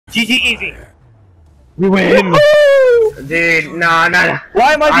GG easy. We win. Dude, nah.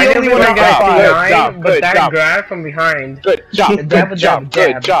 Why am I the only one that got behind? But that grab from behind. Good job. Good job.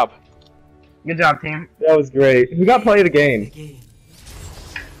 Good job. Good job, team. That was great. Who got play of the game?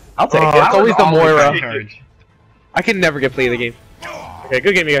 I'll take it. It's always the Moira. I can never get play of the game. Okay,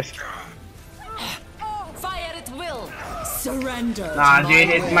 good game, you guys. Fire at will. Surrender. Nah, dude,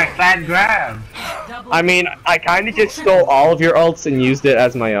 it's my fat grab. I mean, I kind of just stole all of your ults and used it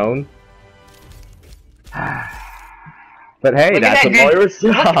as my own. But hey, that's a Moira's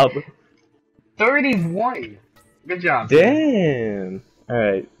job. 31. Good job. Damn.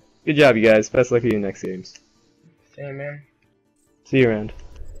 Alright. Good job, you guys. Best luck in your next games. Same, man. See you around.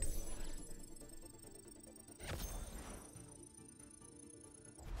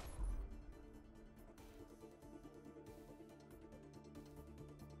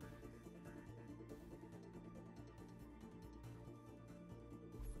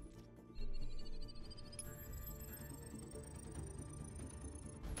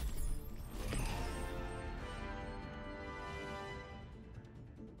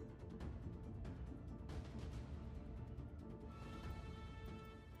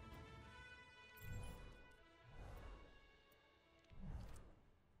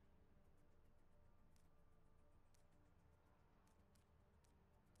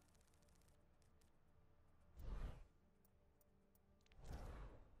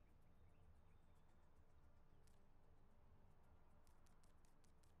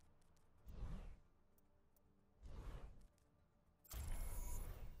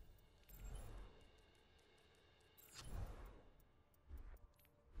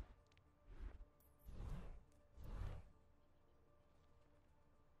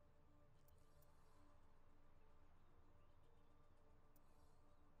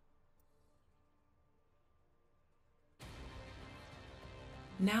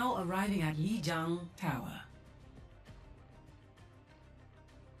 Now arriving at Lijiang Tower.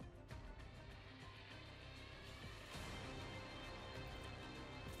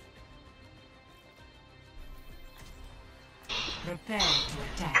 Prepare to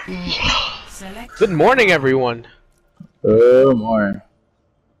attack. Select. Good morning, everyone. Good morning.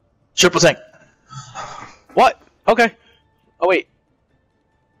 Triple tank. What? Okay. Oh, wait.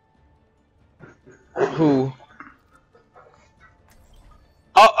 Who?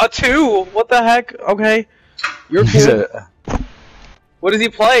 A 2? What the heck? Okay. You're cool. What does he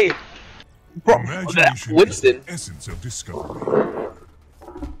play? Bro, Winston. Essence of discovery.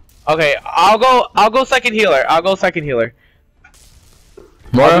 Okay, I'll go second healer. I'll do it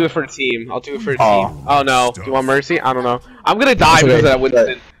for the team. I'll do it for the team. Oh no. Do you want Mercy? I don't know. I'm gonna die because of that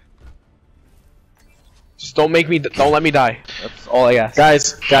Winston. Just don't let me die. That's all I ask.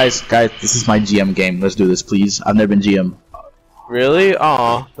 Guys, this is my GM game. Let's do this, please. I've never been GM. Really?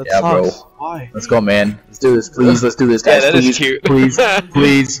 Aw, that yeah, sucks. bro. Why? Let's go, man. Let's do this, please. Let's do this, guys. Yeah, that please, is cute.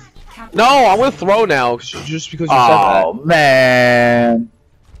 please. No, I'm gonna throw now, just because you said that. Oh man.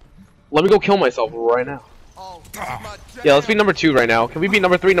 Let me go kill myself right now. Yeah, let's be number 2 right now. Can we be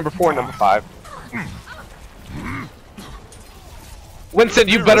number 3, number 4, and number 5? Winston,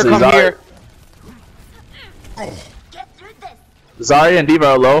 you better come here. Zarya and D.Va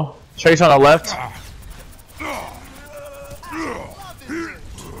are low. Trace on the left.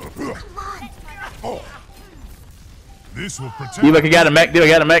 This will protect. D.Va got a mech.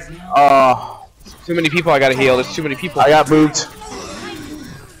 Got a mech. Too many people I gotta heal. There's too many people. I got moved.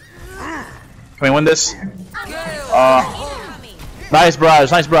 Can we win this? Nice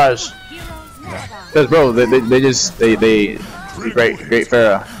barrage. Cause bro, they great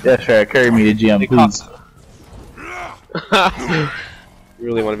Farah. Yeah, sure. Carry me to GM, please. You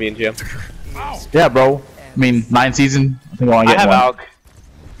really want to be in GM? Yeah, bro. I mean, 9 seasons. I think I want to get one. Alk.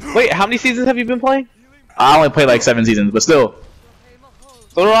 Wait, how many seasons have you been playing? I only played like 7 seasons, but still.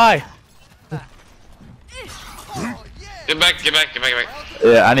 So do I. Get back.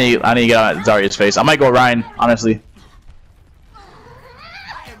 Yeah, I need to get on Zarya's face. I might go Ryan, honestly.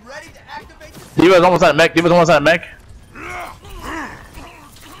 D.Va's almost at mech.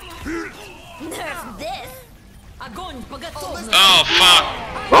 Oh fuck!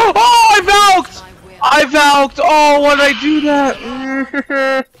 Oh, I valked! Oh, why did I do that?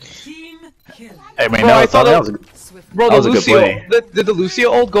 Hey man, Bro, that was a good play. Did the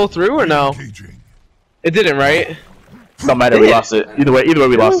Lucio ult go through or no? It didn't, right? Don't matter, we lost it. Either way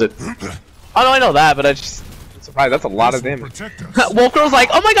we lost it. Oh no, I know that, but I'm surprised. That's a lot of damage. Wolfgirl's like,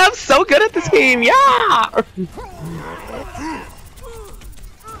 oh my god, I'm so good at this game, yeah!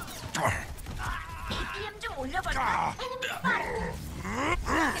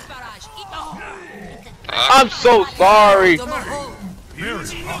 I'm so sorry.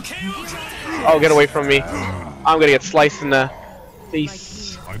 Oh, get away from me. I'm gonna get sliced in the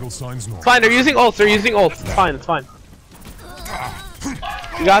face. It's fine, they're using ults, It's fine, it's fine.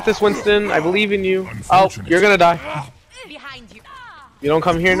 You got this, Winston. I believe in you. Oh, you're gonna die. You don't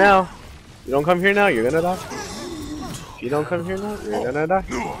come here now. You don't come here now, you're gonna die. If you don't come here now, you're gonna die.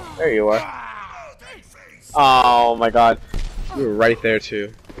 There you are. Oh my god. You were right there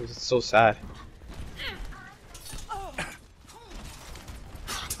too. It was so sad.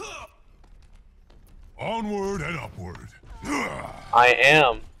 Onward and upward. I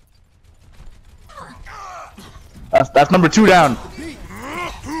am. That's number 2 down.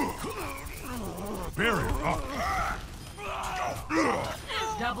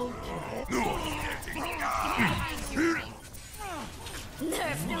 Double kill.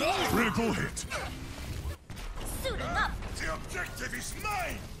 Critical hit. The objective is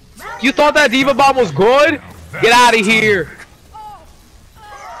mine. You thought that Diva Bomb was good? Get out of here.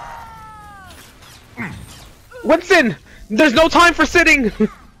 Winston! There's no time for sitting!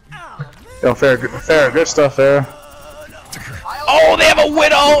 Yo, fair, good stuff, Fair. Oh, they have a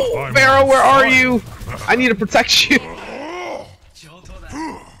Widow! Pharaoh, where are you? I need to protect you.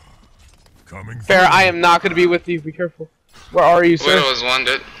 Pharaoh, I am not gonna be with you. Be careful. Where are you, sir? Widow was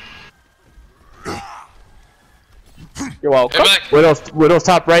wounded. You're welcome. Widow's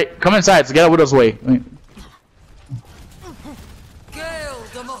top right. Come inside, so get out Widow's way.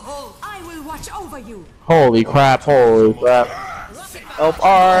 I will watch over you. Holy crap, holy crap. Help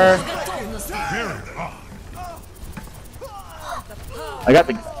R. I got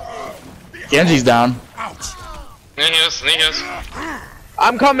the... Genji's down. Sneakers.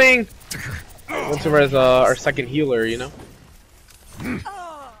 I'm coming! Winston is our second healer, you know?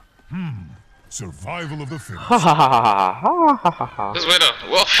 Survival of the fittest. Ha ha ha ha ha ha ha ha. This Widow.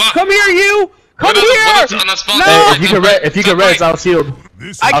 Well, fuck. Come here, you! Come here! On the spawn. No! Hey, If you can res, I'll shield.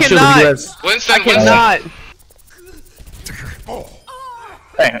 I I'll shield if you cannot! res. Winston, I cannot!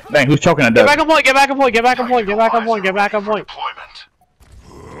 Dang, who's choking to Get death? back on point, get back on point, get back on point, get back on point, get back on point.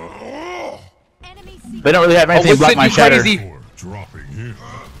 They don't really have anything to block my shatter. Crazy.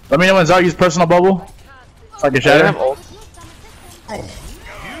 Let me know when Zar use personal bubble. So I can shatter.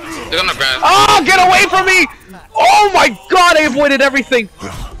 They're gonna grab. Oh, get away from me! Oh my god, I avoided everything!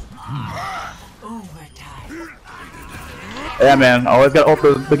 Yeah, man. Always got ult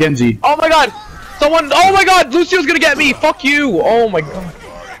the Genji. Oh my god! Someone, oh my god! Lucio's gonna get me! Fuck you! Oh my god.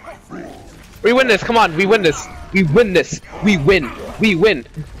 We win this, come on, we win this. We win this. We win. We win.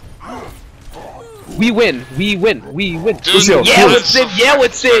 We win. We win. We win. Lucio, Yeah, Winston! Yeah,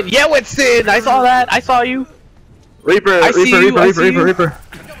 Winston! Yeah, Winston! I saw that! I saw you! Reaper, I see you, I see you. Reaper.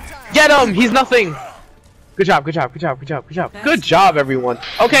 Get him! He's nothing! Good job, good job, good job, good job, good job. Good job, everyone.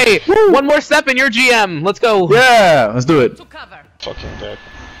 Okay, one more step and you're GM. Let's go. Yeah, let's do it. Fucking dead.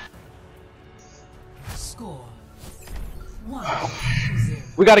 Score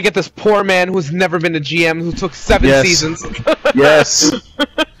 1-0. We gotta get this poor man who's never been a GM, who took 7 Yes. seasons. Yes.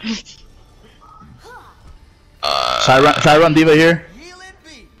 Should I run Diva here?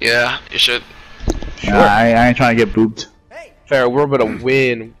 Yeah, you should. Sure. I ain't trying to get booped. Fair, we're gonna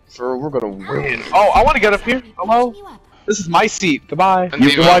win. We're gonna win. Oh, I wanna get up here. Hello? This is my seat. Goodbye.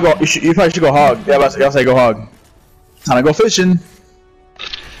 You wanna go? You probably should go hog. Yeah, I'll say go hog. Time to go fishing.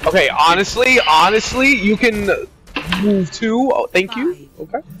 Okay, honestly, you can move too. Oh, thank you.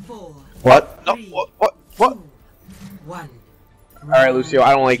 Okay. 4, What? No, what? 1. Alright, Lucio,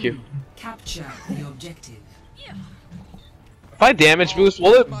 I don't like you. Capture the objective. If I damage boost,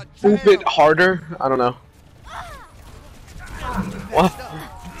 will it boop it harder? I don't know. What?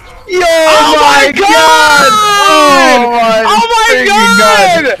 Yo, oh my god! Oh my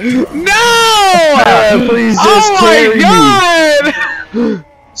god! No! Please just carry me. God!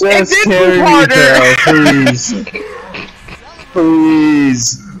 Just It did carry move me, harder. Phil, please. Please.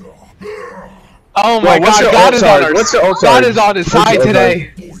 Oh my what's god, your God ult is charge? on our What's your ult God charge? is on his What's your side ult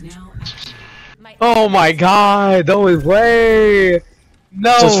today. Is now Oh my god, no way.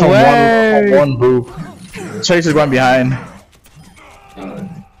 No Just from way. one boop. Chase is going behind.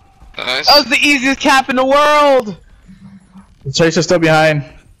 Nice. That was the easiest cap in the world. Chase is still behind.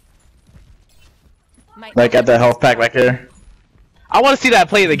 Like at the health pack back here. I want to see that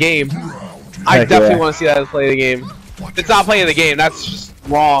play of the game. I Heck definitely yeah. want to see that play of the game. If it's not play of the game, that's just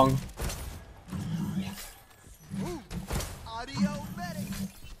wrong.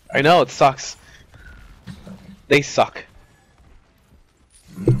 I know, it sucks. They suck.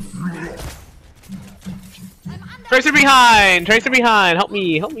 Tracer behind! Tracer behind! Help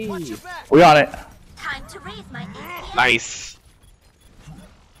me! Help me! We on it. Time to raise my AP. Nice.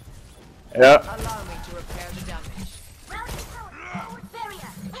 Yep. Rally power forward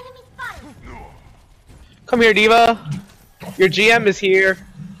Come here, Diva. Your GM is here.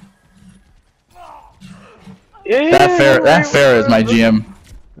 Yeah. That Farah is my GM.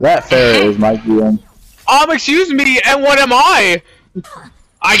 That Farah is my GM. Excuse me, and what am I?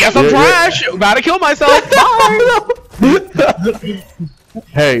 I guess I'm trash. About to kill myself. Bye.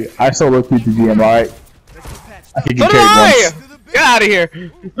 Hey, I still look at the GM, alright? I can So get do carried I. once. Get out of here.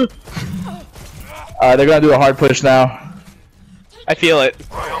 They're gonna do a hard push now. I feel it.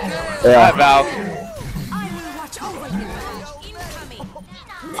 Yeah. Val. I will watch over you. Incoming.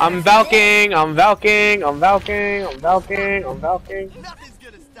 I'm valking. I'm valking. I'm valking. I'm valking. I'm valking.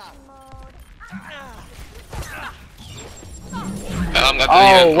 I'm not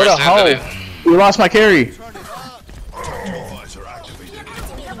Oh, what a hoe. We lost my carry.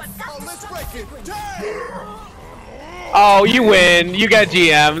 Oh, you win. You got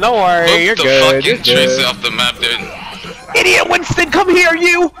GM. Don't worry. You're the good. fucking You're tracer good. off the map, dude. Idiot Winston, come here,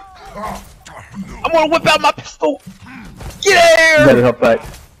 you! I'm gonna whip out my pistol. Get You better here! help back.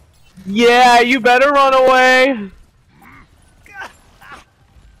 Yeah, you better run away.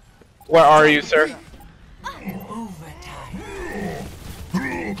 Where are you, sir?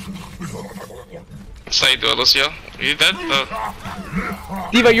 Say, do Lucio. Are you dead?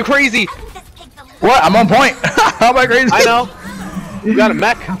 Diva, you crazy! What? I'm on point. How am I crazy? I know. You got a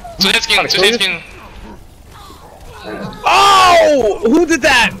mech. Two hit skin, two hit skin. Oh! Who did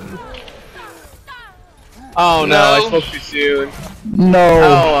that? Oh no, I No. spoke too soon. No.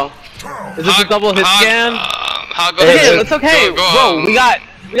 Oh well. Is this a double hit scan? How good Hey, is it's okay, Go, bro. We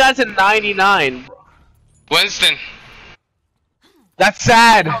got to 99. Winston. That's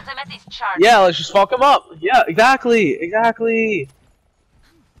sad. Ultimate is charged. Yeah, let's just fuck him up. Yeah, exactly, exactly.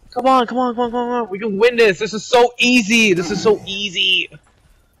 Come on, come on, come on, come on. We can win this. This is so easy. This is so easy.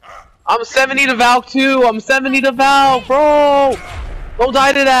 I'm 70 to Valk too. I'm 70 to Valk, bro. Don't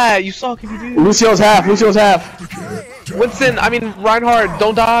die to that. You suck if you do. Lucio's half. Lucio's half. Winston, I mean Reinhardt,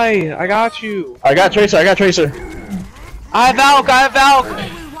 don't die. I got you. I got Tracer. I got Tracer. I have Valk. I have Valk.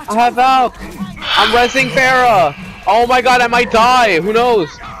 I have Valk. I'm resing Farah. Oh my god, I might die. Who knows?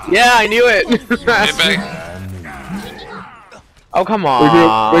 Yeah, I knew it. Get back. Oh, come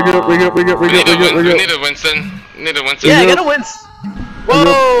on. Regroup. We need a Winston. We need a Winston. Yeah, get a Winston.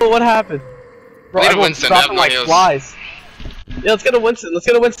 Whoa, what happened? Bro, Need a everyone's Winston, dropping I have like no heals. flies. Yeah, let's get a Winston. Let's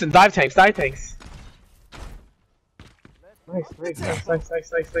get a Winston. Dive tanks. Dive tanks. Nice, nice, nice, nice,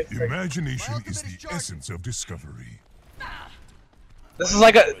 nice, nice, nice. Imagination is the essence of discovery. This is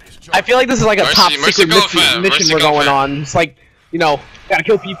like a. I feel like this is like a Mercy, top Mercy secret go fam, mission Mercy we're go going fam. on. It's like, you know, gotta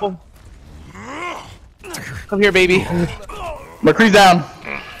kill people. Come here, baby. McCree's down.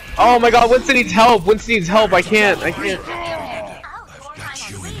 Oh my god, Winston needs help. Winston needs help. I can't. I can't.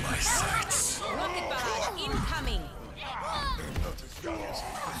 Rocket barrage incoming.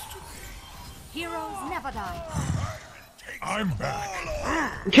 Heroes never die. I'm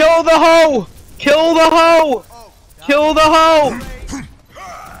back. Kill the hoe! Kill the hoe! Kill the hoe!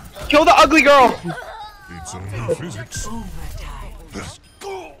 Kill the ugly girl! It's only physics.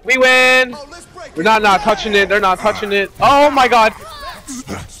 We win! We're not touching it. They're not touching it. Oh my god!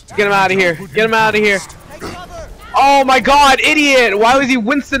 Get him out of here. Get him out of here. Oh my god, idiot! Why was he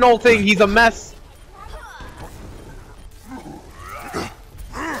Winston ulting? He's a mess.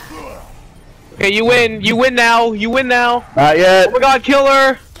 Okay, you win. You win now. You win now. Not yet. Oh my god, kill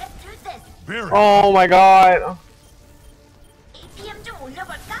her! Very Oh my god.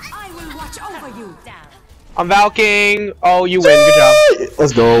 I will watch over you. Down. I'm valking. Oh, you win. Good job.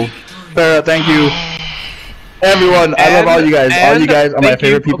 Let's go. Farah, thank you. Everyone, I love all you guys. All you guys are my thank you.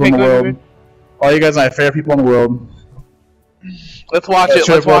 favorite people Okay, in the good, world. good. All you guys are my favorite people in the world. Let's watch it. Let's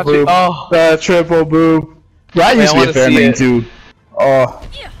Triple watch it. boob. Oh. The triple boob. Bro, I used to be a wanna fair see main it. too. Oh,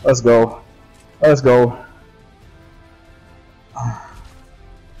 let's go. Let's go.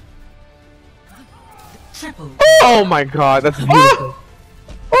 Triple. Oh my god, that's beautiful.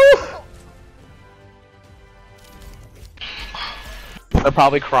 They're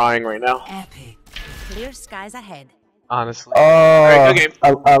probably crying right now, Epic. Clear skies ahead. honestly. Oh, Alright, good game.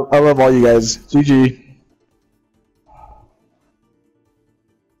 I love all you guys. GG.